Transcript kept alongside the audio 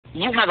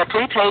You have a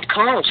prepaid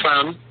call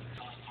from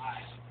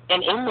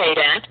an inmate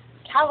at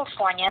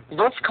California.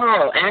 This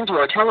call and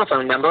your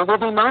telephone number will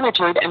be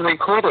monitored and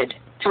recorded.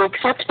 To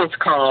accept this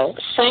call,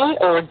 say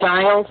or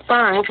dial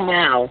 5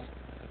 now.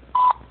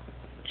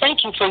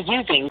 Thank you for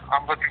using.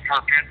 I'm looking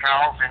for pen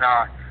pals and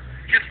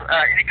just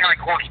any kind of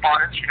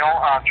correspondence,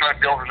 try to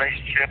build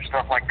relationships,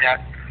 stuff like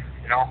that,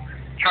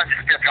 try to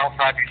step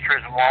outside these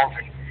prison walls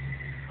and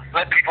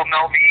let people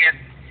know me and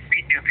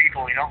meet new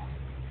people,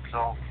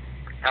 So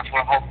that's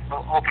what I'm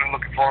hoping and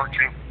looking forward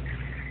to.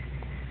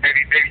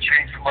 Maybe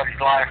change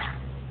somebody's life,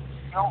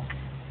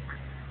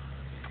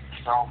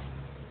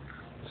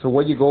 So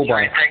what do you go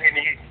by?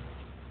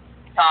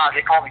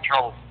 They call me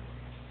Trouble.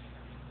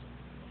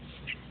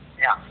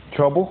 Yeah.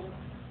 Trouble?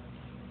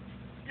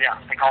 Yeah,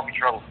 they call me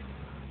Trouble.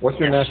 What's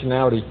your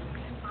nationality?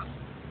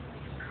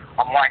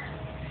 I'm white.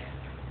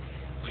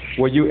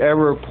 Were you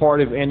ever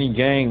part of any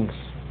gangs,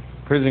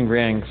 prison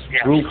gangs,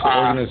 yes. groups,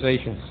 or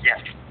organizations? Yes.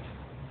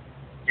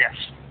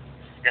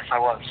 Yes, I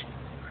was.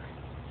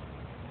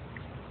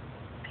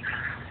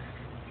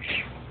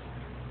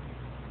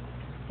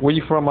 Where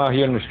you from out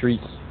here in the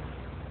streets?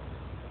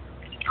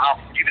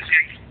 Yuba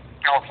City,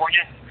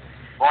 California.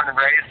 Born and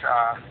raised.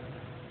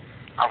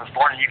 I was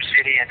born in Yuba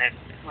City and then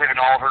live in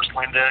Oliver,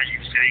 Linda,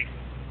 Yuba City,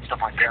 stuff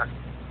like that.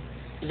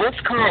 This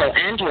call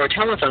and your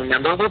telephone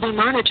number will be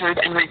monitored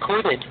and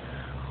recorded.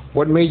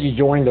 What made you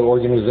join the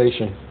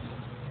organization?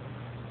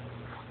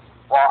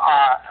 Well,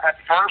 at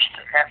first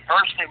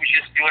it was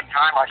just doing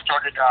time. I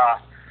started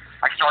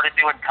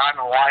doing time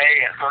in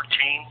YA at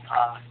 13.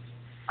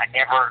 I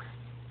never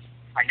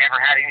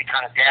had any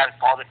kind of dad,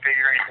 father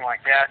figure, or anything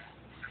like that.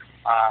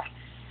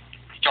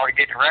 Started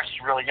getting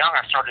arrested really young.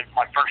 I started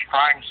my first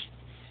crimes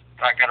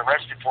that I got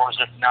arrested for was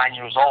at 9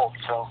 years old.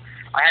 So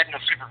I had no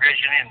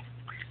supervision and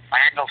I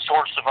had no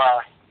source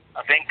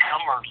of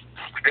income or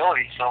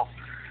stability. So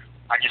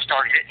I just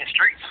started hitting the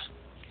streets.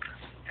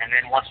 And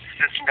then once the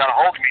system got a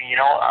hold of me, if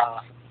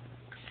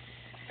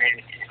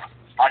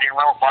I didn't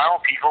run with my own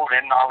people,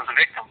 then I was a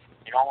victim.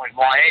 In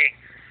YA,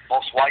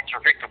 most whites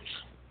are victims.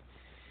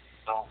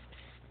 So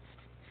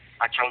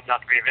I chose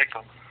not to be a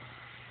victim.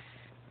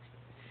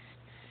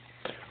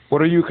 What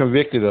are you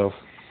convicted of?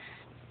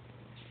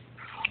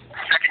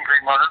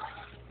 Second-degree murder.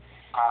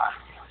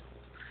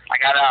 I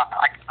got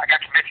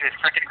convicted of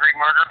second-degree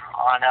murder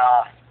on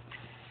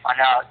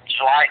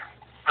July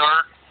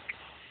 3rd,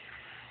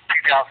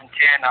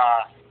 2010.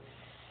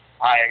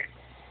 I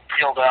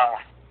killed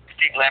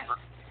Steve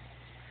Lambert.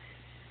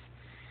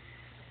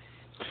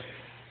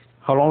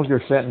 How long is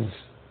your sentence?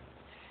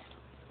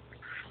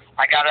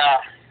 I got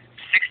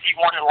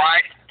 61 to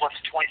life plus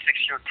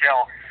 26-year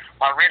tail.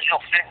 My original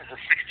sentence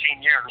is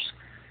 16 years,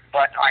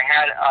 but I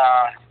had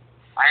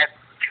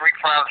 3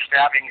 prior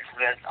stabbings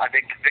that I've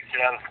been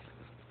convicted of.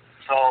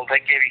 So they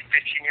gave me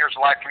 15 years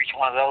of life for each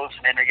one of those,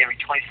 and then they gave me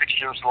 26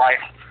 years of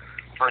life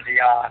for the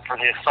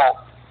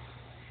assault.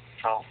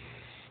 So.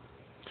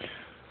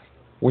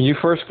 When you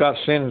first got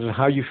sentenced,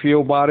 how you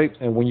feel about it,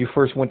 and when you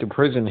first went to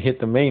prison and hit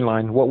the main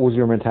line, what was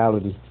your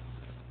mentality?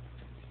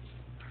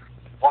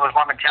 What was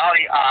my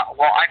mentality? I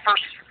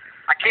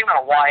came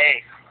out of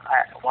YA.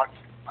 I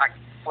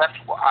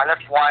left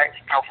YA,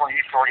 California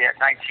Youth Authority at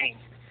 19.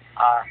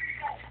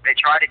 They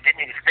tried to get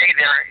me to stay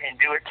there and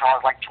do it till I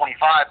was like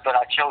 25, but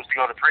I chose to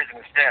go to prison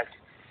instead.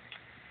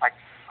 I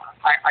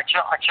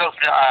chose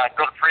to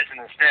go to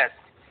prison instead,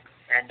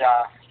 and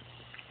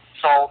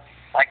so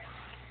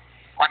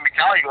my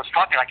mentality was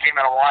fuck it. I came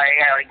out of YA.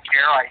 I didn't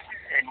care.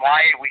 In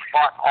YA we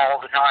fought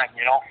all the time,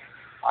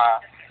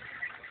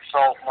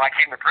 So when I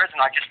came to prison,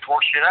 I just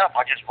tore shit up.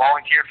 I just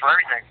volunteered for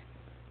everything,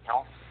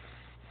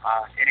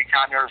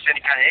 Anytime there was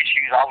any kind of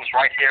issues, I was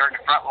right there in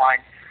the front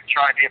line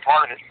trying to be a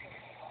part of it.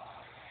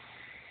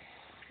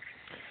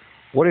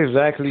 What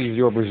exactly is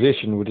your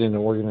position within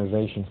the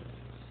organization?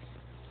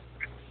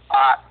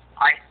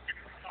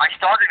 I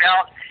started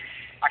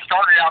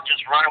out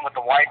just running with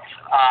the whites,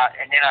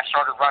 and then I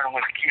started running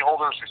with key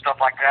holders and stuff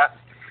like that.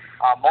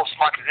 Most of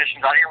my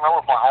positions, I didn't run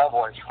with my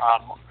homeboys.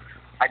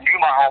 I knew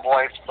my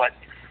homeboys, but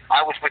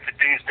I was with the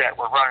dudes that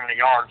were running the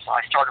yards.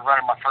 I started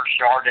running my first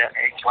yard at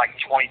age like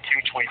 22,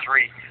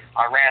 23.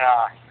 I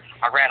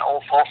ran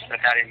Old Folsom at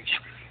that age,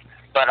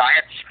 but I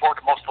had to support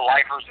most of the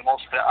lifers and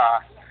most of the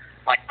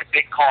like the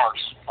big cars,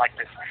 like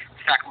the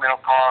Sacramento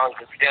cars,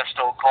 the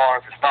Modesto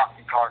cars, the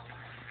Stockton cars.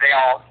 They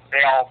all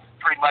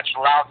pretty much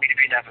allowed me to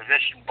be in that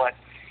position. But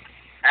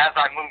as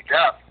I moved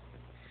up,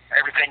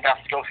 everything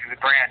got to go through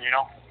the brand,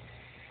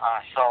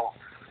 So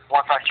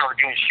once I started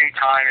doing shoot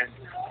time and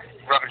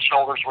rubbing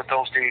shoulders with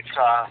those dudes,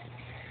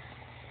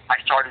 I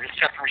started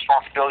accepting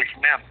responsibility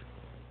from them.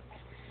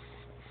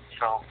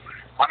 So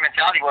my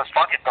mentality was,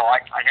 fuck it, though.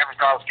 I never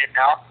thought I was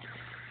getting out.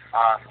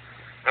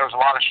 There was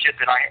a lot of shit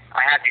that I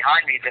had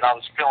behind me that I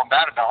was feeling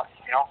bad about,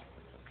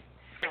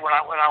 When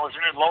I was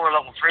in the lower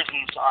level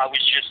prisons, I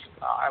was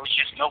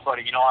just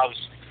nobody, I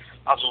was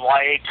a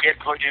YA kid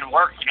putting in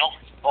work,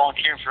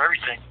 volunteering for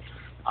everything.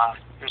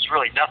 It was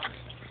really nothing.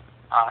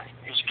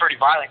 It was pretty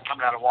violent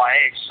coming out of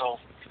YA, so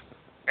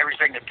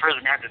everything that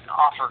prison had to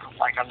offer,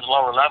 like on the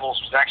lower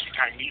levels, was actually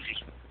kind of easy.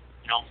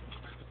 You know,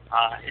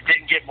 it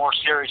didn't get more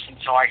serious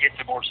until I hit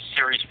the more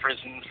serious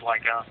prisons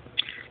like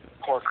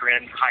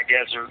Corcoran, High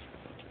Desert,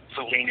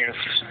 Salinas,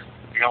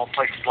 you know,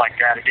 places like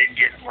that. It didn't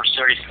get more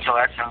serious until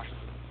that time.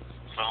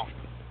 So,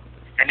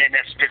 and then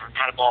that's a different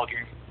kind of ball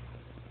game.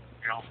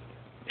 You know,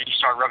 then you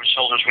start rubbing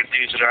shoulders with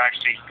dudes that are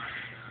actually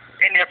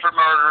in there for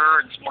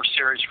murder and more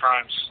serious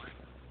crimes.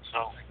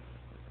 So,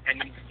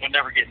 and then they're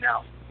never getting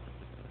out.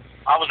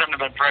 I was under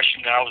the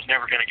impression that I was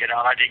never going to get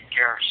out. I didn't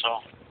care,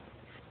 so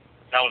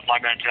that was my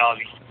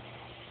mentality.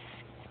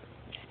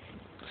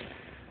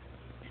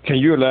 Can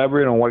you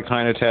elaborate on what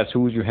kind of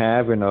tattoos you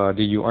have, and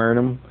do you earn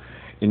them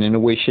in any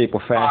way, shape,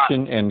 or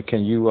fashion? And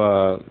can you,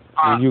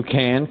 if you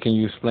can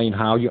you explain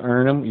how you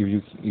earn them? If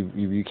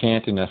you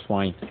can't, then that's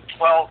fine.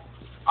 Well,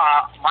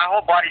 my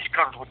whole body's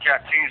covered with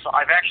tattoos.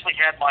 I've actually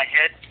had my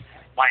head,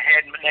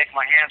 neck,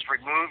 my hands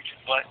removed,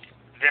 but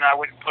then I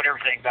wouldn't put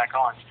everything back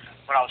on.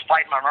 When I was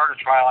fighting my murder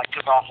trial, I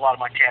took off a lot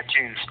of my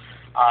tattoos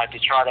to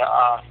try to.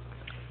 I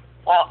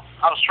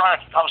was trying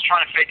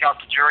to fake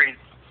out the jury,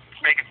 to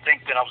make them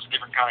think that I was a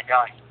different kind of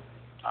guy.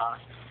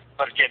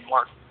 But it didn't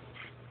work.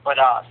 But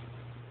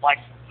like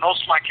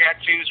most of my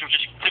tattoos are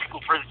just typical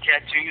prison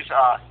tattoos.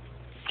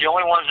 The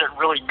only ones that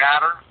really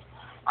matter,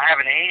 I have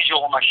an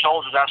angel on my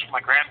shoulder. That's from my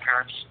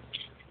grandparents,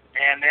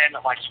 and then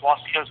my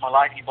swastikas, my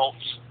lightning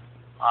bolts.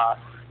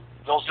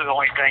 Those are the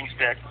only things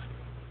that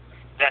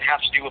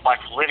have to do with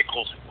my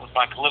political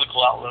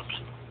outlook.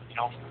 You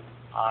know,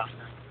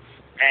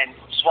 and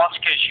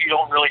swastikas you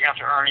don't really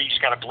have to earn. You just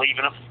got to believe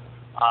in them.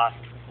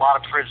 A lot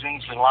of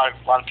prisons and a lot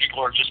of people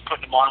are just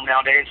putting them on them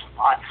nowadays.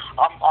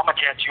 I'm a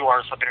tattoo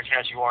artist. I've been a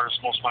tattoo artist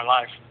most of my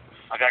life.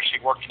 I've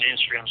actually worked in the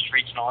industry on the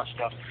streets and all that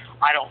stuff.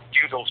 I don't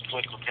do those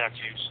political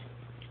tattoos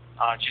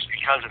just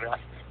because of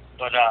that.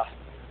 But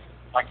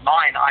like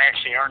mine, I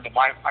actually earned them.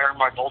 I earned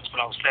my bolts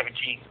when I was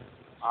 17.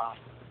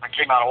 I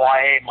came out of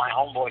YA. My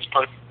homeboys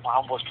put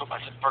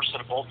my first set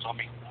of bolts on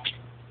me.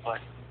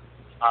 But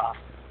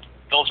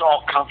those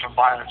all come from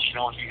violence. You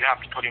know, you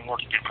have to put in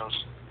work to get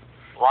those.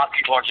 A lot of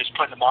people are just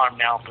putting them on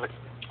now, but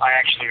I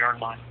actually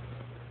earned mine.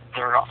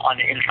 They're on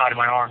the inside of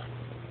my arm,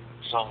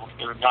 so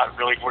they're not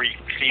really where you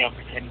can see them,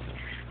 and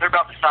they're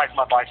about the size of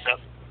my bicep.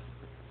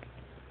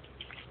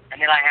 And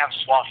then I have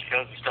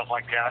swastikas and stuff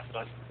like that,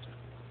 but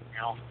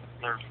you know,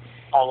 they're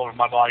all over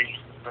my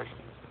body. But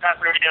that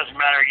really doesn't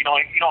matter. You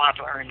don't have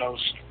to earn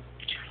those.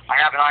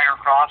 I have an Iron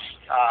Cross,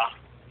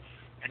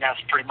 and that's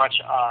pretty much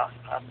a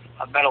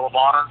Medal of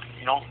Honor.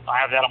 You know, I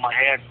have that on my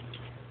head.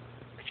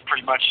 It's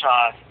pretty much.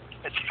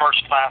 It's first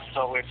class,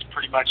 so it's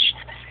pretty much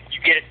you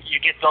get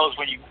those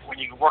when you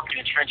work in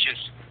the trenches.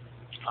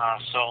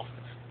 So,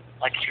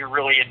 like if you're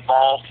really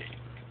involved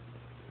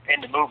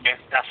in the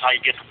movement, that's how you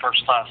get the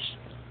first class.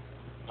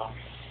 So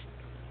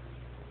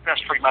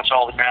that's pretty much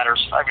all that matters.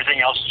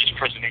 Everything else is just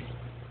prisoning.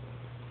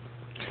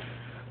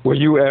 Were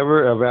you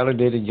ever a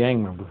validated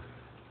gang member?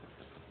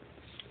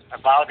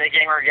 A validated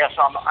gang member? Yes,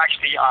 I'm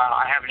actually.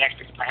 I have an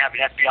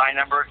FBI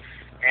number,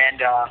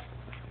 and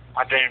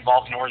I've been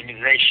involved in an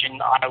organization.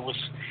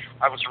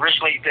 I was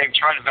originally, they were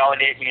trying to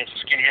validate me as a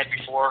skinhead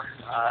before,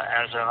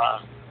 as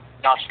a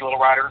Nazi Little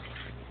Rider.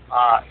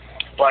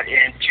 But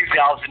in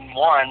 2001,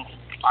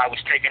 I was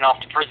taken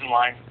off the prison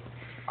line.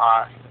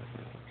 I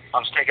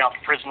was taken off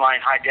the prison line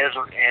in High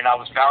Desert, and I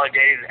was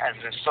validated as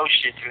an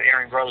associate to the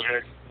Aryan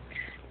Brotherhood.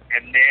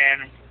 And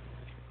then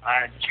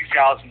in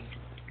 2003,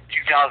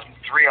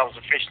 I was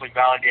officially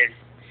validated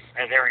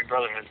as Aryan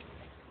Brotherhood.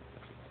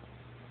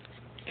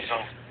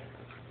 So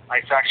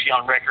it's actually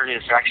on record.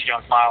 It's actually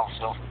on file.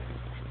 So.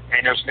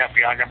 And there's an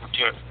FBI number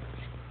to it.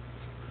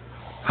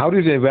 How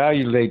did they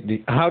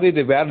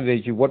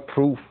validate you? What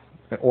proof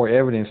or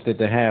evidence did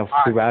they have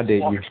to validate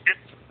you?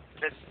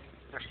 The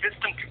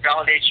system can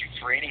validate you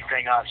for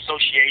anything.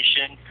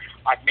 Association.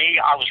 I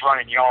was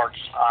running yards.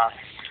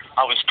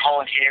 I was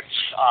calling hits.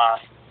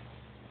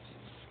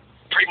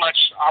 Pretty much,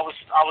 I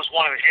was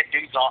one of the hit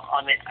dudes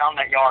on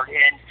that yard.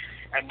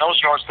 And those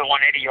yards, the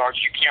 180 yards,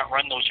 you can't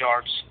run those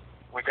yards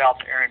without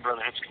the Aryan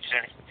Brotherhood's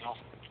consent. You know,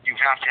 you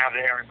have to have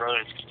the Aryan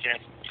Brotherhood's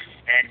consent.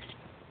 And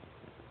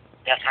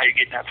that's how you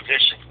get in that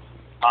position.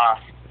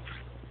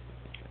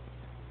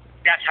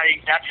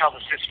 That's how the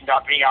system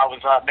got me. I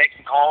was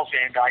making calls,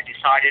 and I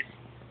decided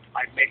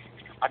I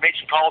made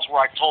some calls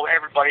where I told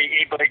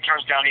anybody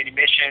turns down any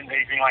mission,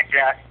 anything like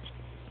that,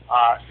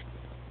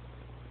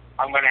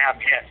 I'm going to have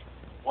them hit.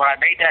 When I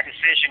made that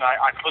decision,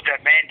 I put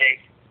that mandate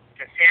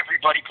that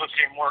everybody puts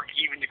in work,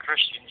 even the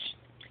Christians.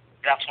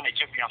 That's when they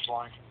took me off the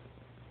line.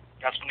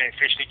 That's when they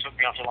officially took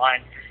me off the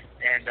line,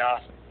 and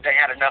they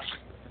had enough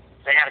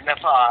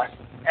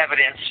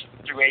evidence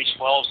through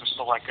H12s and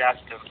stuff like that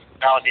to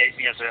validate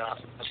me as an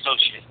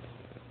associate.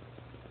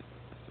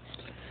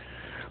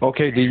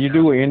 Okay, did you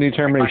do an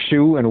indeterminate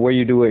shoe, and where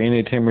you do an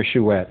indeterminate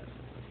shoe at?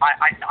 I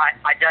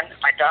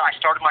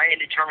started my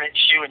indeterminate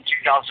shoe in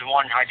 2001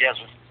 in High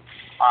Desert.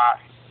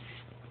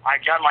 I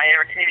done my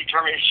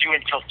indeterminate shoe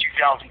until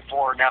 2004,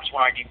 and that's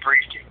when I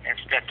debriefed and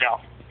stepped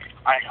out.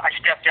 I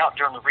stepped out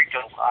during the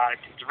RICO.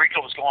 The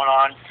RICO was going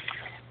on,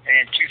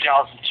 in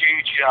 2002,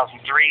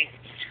 2003.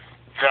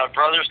 The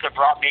brothers that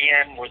brought me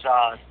in was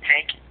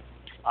Tank.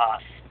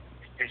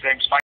 His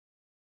name's Mike,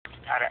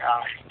 out of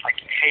like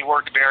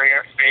Hayward, the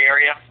Bay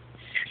Area,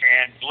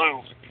 and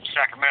Blue from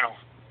Sacramento.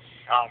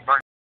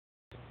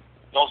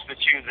 Those are the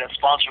two that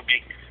sponsored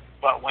me.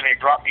 But when they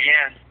brought me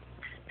in,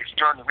 it's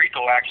during the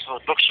RICO Act, so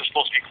the books are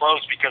supposed to be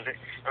closed because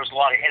there was a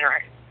lot of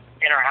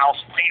inner house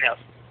cleanup,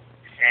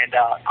 and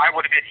I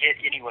would have been hit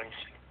anyways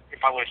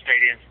if I would have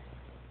stayed in,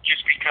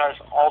 just because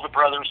all the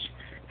brothers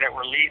that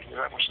were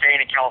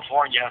staying in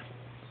California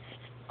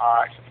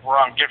were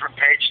on different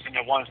pages than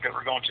the ones that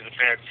were going to the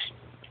feds.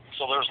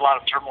 So there was a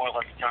lot of turmoil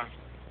at the time,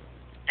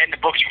 and the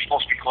books were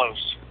supposed to be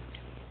closed,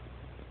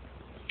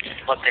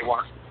 but they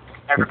weren't.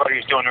 Everybody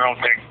was doing their own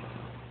thing.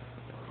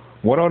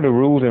 What are the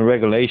rules and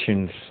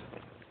regulations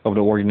of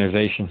the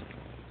organization?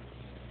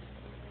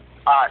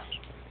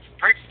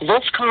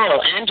 This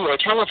call and your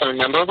telephone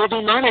number will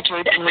be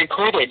monitored and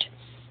recorded.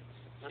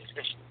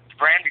 It's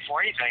brand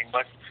before anything,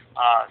 but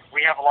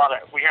we have a lot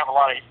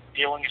of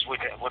dealings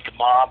with the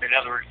mob and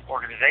other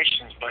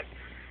organizations. But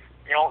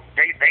you know,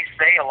 they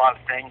say a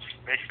lot of things.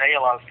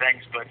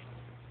 But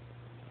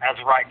as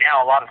of right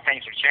now, a lot of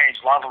things have changed.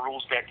 A lot of the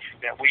rules that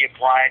we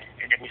applied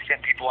and that we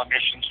sent people on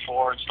missions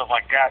for and stuff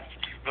like that,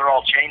 they're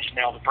all changed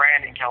now. The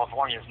brand in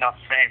California is not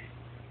the same.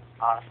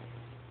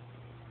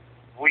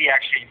 We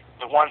actually,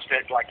 the ones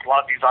that, like a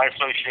lot of these I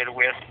associated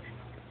with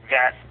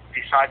that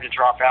decided to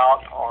drop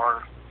out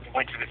or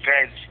went to the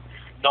feds,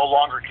 no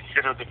longer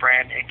consider the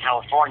brand in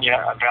California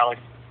a valid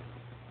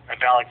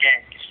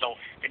gang. So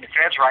in the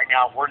feds right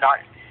now,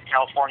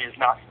 California is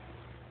not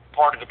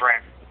part of the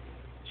brand.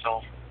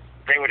 So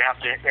they would have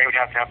to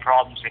have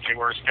problems if they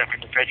were to step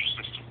into the federal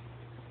system.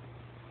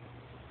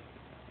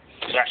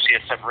 There's actually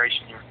a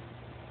separation here.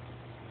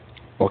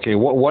 Okay,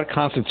 what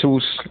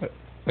constitutes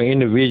an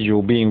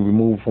individual being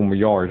removed from a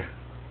yard?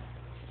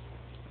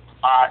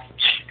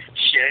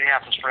 Shit, it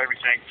happens for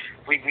everything.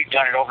 We've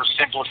done it over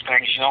simplest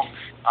things, you know.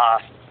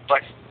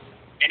 But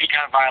any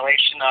kind of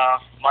violation,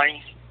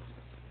 money,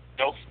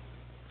 nope.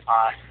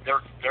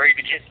 They're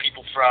even hitting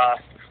people for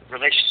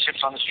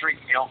relationships on the street.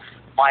 You know,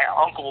 my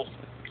uncle,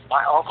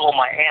 and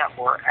my aunt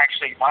were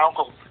actually. My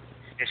uncle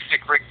is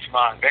Sick Rick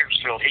from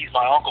Bakersfield. He's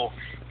my uncle.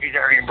 He's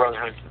Aryan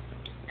Brotherhood,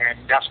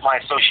 and that's my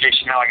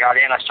association. How I got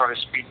in, I started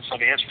speaking to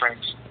some of his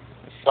friends.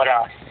 But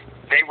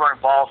they were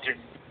involved in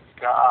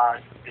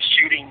the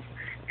shooting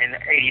in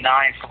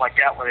 '89, stuff like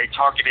that, where they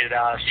targeted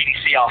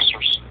CDC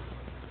officers.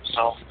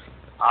 So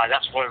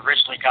that's what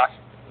originally got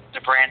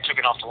the brand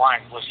taken off the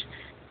line, was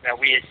that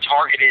we had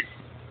targeted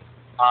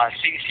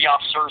CDC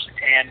officers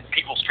and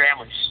people's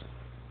families.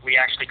 We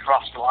actually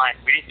crossed the line.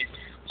 We didn't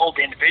hold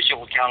the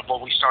individual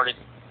accountable. We started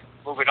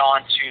moving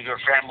on to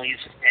their families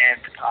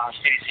and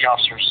CDC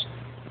officers.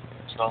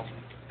 So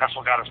that's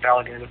what got us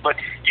validated. But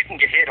you can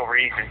get hit over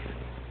anything.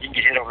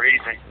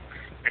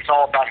 It's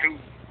all about who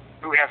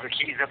has the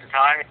keys at the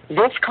time.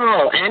 This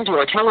call and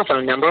your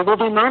telephone number will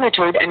be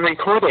monitored and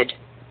recorded.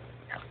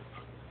 Yeah.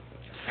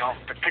 You know,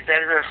 but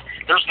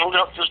there's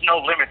no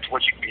limit to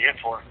what you can be hit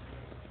for.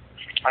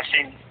 I've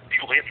seen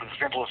people hit for the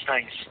simplest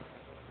things.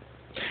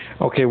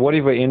 Okay, what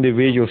if an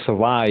individual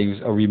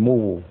survives a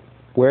removal?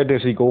 Where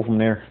does he go from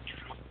there?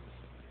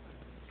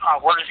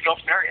 Where does he go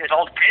from there? It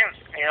all depends.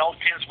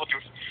 What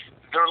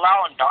they're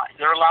allowing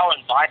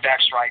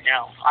buybacks right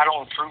now. I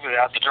don't approve of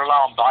that, but they're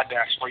allowing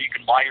buybacks where you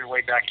can buy your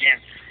way back in.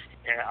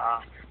 And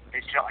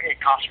it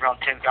costs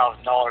around $10,000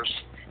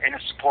 in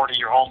the support of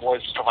your homeboys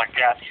and stuff like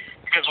that.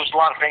 Because there's a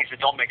lot of things that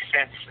don't make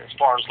sense as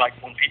far as like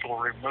when people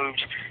were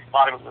removed. A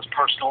lot of it was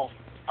personal.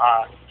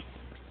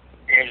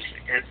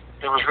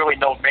 There was really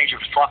no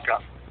major fuck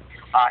up.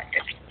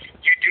 If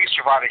you do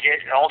survive a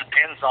hit, it all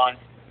depends on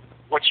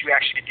what you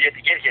actually did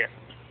to get hit.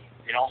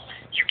 You know,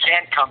 you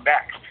can come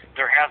back.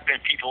 There have been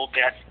people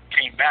that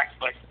came back,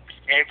 but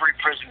every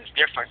prison is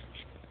different,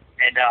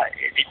 and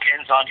it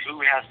depends on who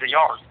has the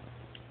yard.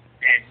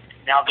 And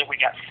now that we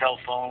got cell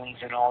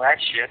phones and all that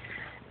shit,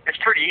 it's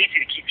pretty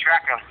easy to keep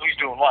track of who's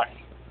doing what.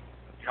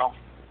 You know,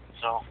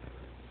 so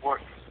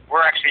we're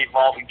actually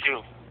evolving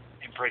too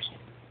in prison.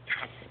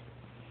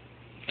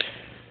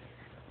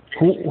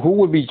 Who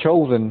would be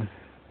chosen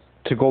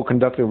to go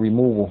conduct a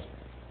removal,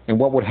 and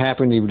what would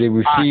happen if they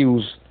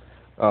refuse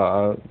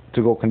to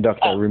go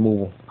conduct a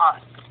removal?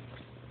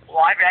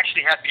 Well, I've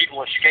actually had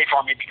people escape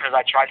on me because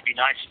I tried to be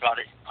nice about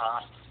it.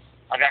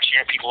 I've actually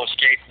had people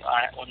escape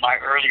in my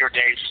earlier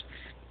days,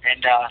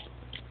 and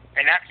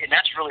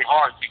that's really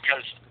hard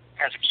because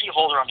as a key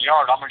holder on the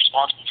yard, I'm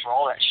responsible for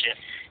all that shit.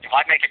 If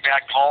I make a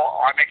bad call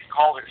or I make a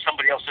call that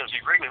somebody else doesn't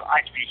agree with,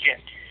 I can be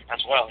hit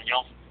as well. You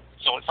know,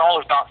 so it's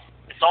always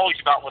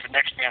about what the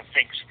next man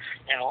thinks.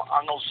 And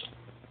on those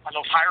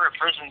higher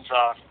prisons,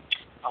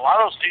 a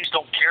lot of those dudes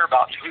don't care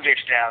about who they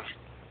stab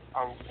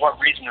or what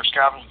reason they're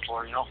stabbing them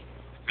for. You know.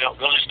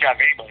 They'll just stab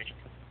anybody.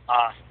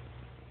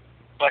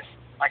 But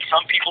like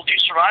some people do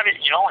survive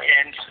it, you know,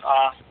 and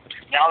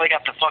now they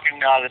got the fucking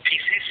the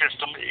PC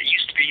system. It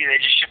used to be they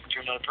just ship them to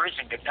another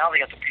prison, but now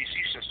they got the PC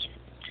system.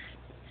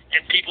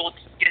 And people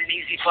get an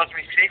easy fucking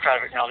escape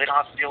out of it now. They don't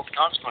have to deal with the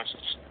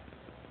consequences.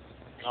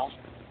 You know,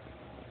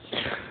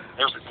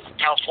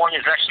 California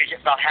is actually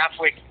about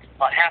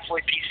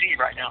halfway PC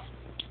right now.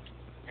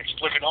 It's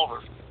flipping over.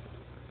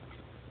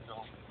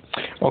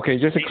 Okay,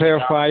 just to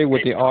clarify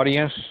with the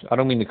audience, I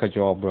don't mean to cut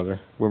you off, brother.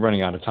 We're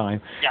running out of time.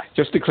 Yeah.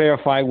 Just to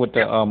clarify with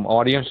the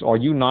audience, are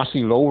you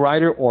Nazi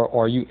Lowrider or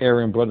are you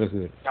Aryan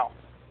Brotherhood? No,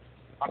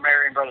 I'm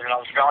Aryan Brotherhood. I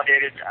was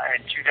validated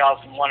in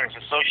 2001 as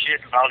associate,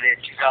 validated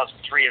in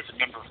 2003 as a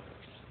member.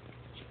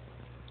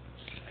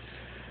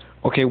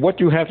 Okay, what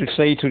do you have to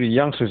say to the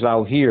youngsters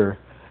out here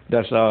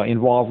that's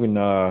involved in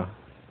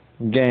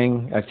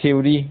gang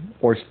activity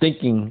or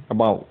thinking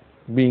about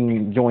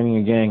joining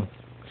a gang?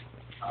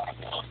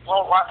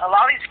 Well, a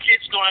lot of these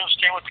kids don't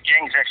understand what the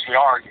gangs actually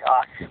are.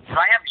 But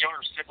I have younger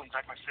siblings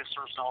like my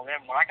sisters and all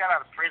them. When I got out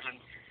of prison,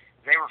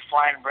 they were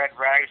flying red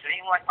rags. And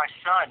even like my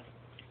son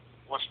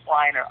was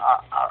flying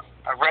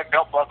a red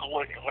belt buckle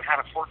with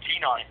had a 14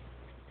 on it.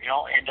 You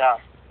know, and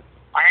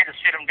I had to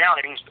sit him down.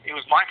 It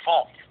was my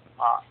fault.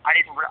 I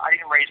didn't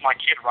raise my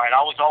kid right.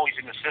 I was always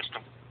in the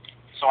system,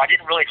 so I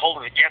didn't really hold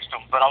it against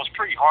him. But I was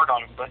pretty hard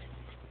on him. But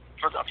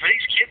for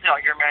these kids out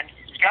here, man,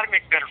 you got to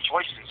make better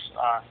choices.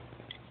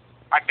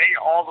 I made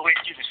it all the way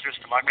through the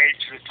system. I made it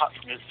to the top,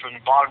 from the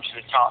bottom to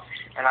the top.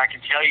 And I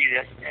can tell you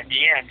that in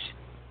the end,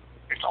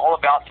 it's all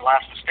about the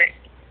last mistake.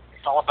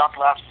 It's all about the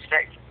last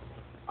mistake.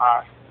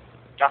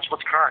 That's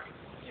what's current.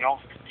 You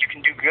know, you can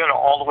do good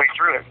all the way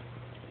through it,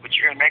 but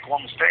you're going to make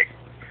one mistake.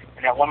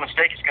 And that one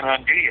mistake is going to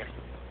undo you.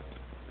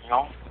 You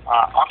know,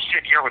 I'm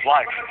sitting here with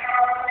life.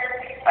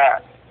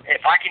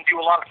 If I can do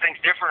a lot of things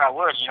different, I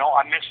would. You know,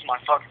 I'm missing my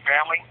fucking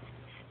family.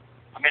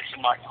 I'm missing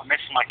my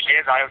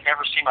kids. I've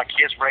never seen my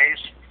kids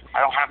raised. I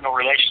don't have no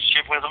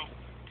relationship with them.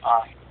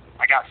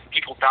 I got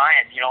people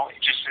dying, you know.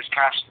 Just this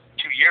past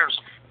 2 years,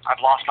 I've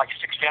lost like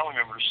 6 family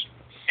members.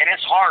 And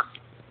it's hard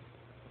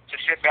to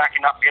sit back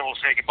and not be able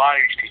to say goodbye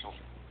to these people,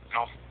 you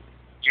know.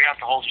 You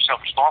have to hold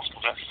yourself responsible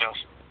for that stuff,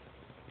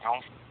 you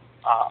know.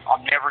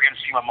 I'm never going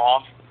to see my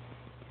mom.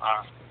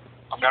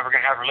 I'm never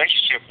going to have a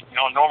relationship, you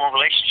know, a normal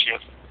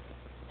relationship.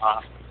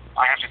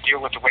 I have to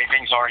deal with the way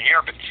things are in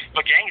here. But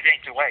gangs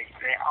ain't the way.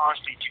 They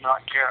honestly do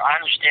not care. I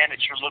understand that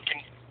you're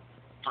looking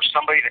for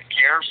somebody that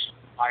cares.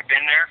 I've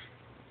been there.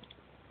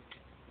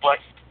 But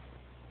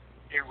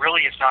it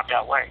really is not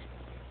that way.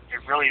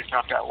 It really is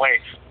not that way.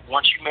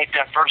 Once you make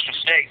that first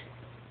mistake,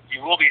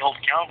 you will be held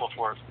accountable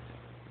for it.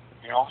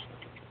 You know?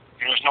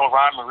 And there's no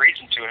rhyme or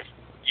reason to it.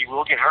 You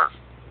will get hurt.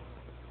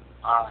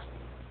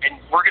 And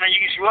we're going to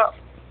use you up.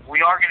 We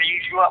are going to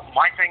use you up.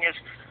 My thing is,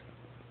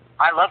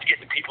 I love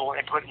getting people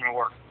and putting them to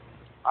work.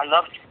 I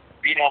love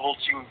being able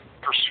to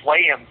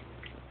persuade them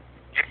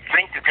to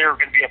think that they were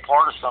going to be a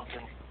part of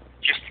something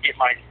just to get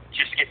my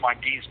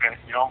D's met,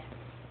 you know,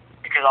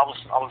 because I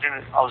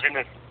was in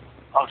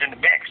the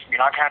mix. I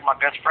mean, I've had my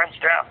best friend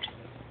stabbed,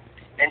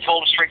 and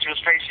told him straight to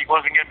his face he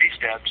wasn't going to be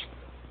stabbed.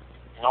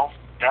 You know,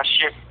 that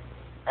shit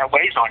that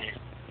weighs on you.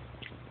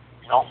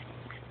 You know,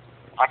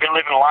 I've been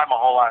living a lie my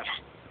whole life.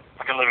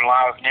 I've been living a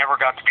lie. I've never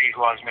got to be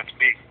who I was meant to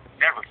be.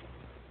 Never.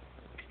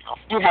 You know?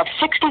 You have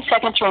 60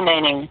 seconds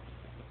remaining.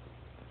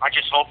 I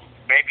just hope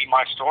maybe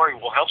my story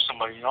will help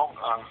somebody. You know.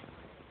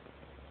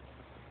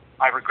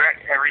 I regret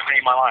everything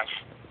in my life.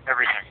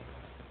 Everything.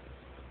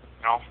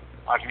 You know,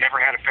 I've never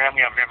had a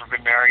family. I've never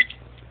been married.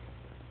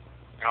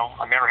 You know,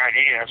 I've never had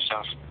any of that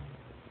stuff.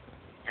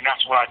 And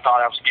that's what I thought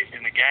I was getting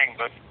in the gang,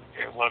 but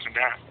it wasn't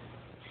that.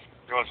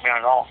 It wasn't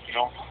that at all, you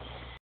know.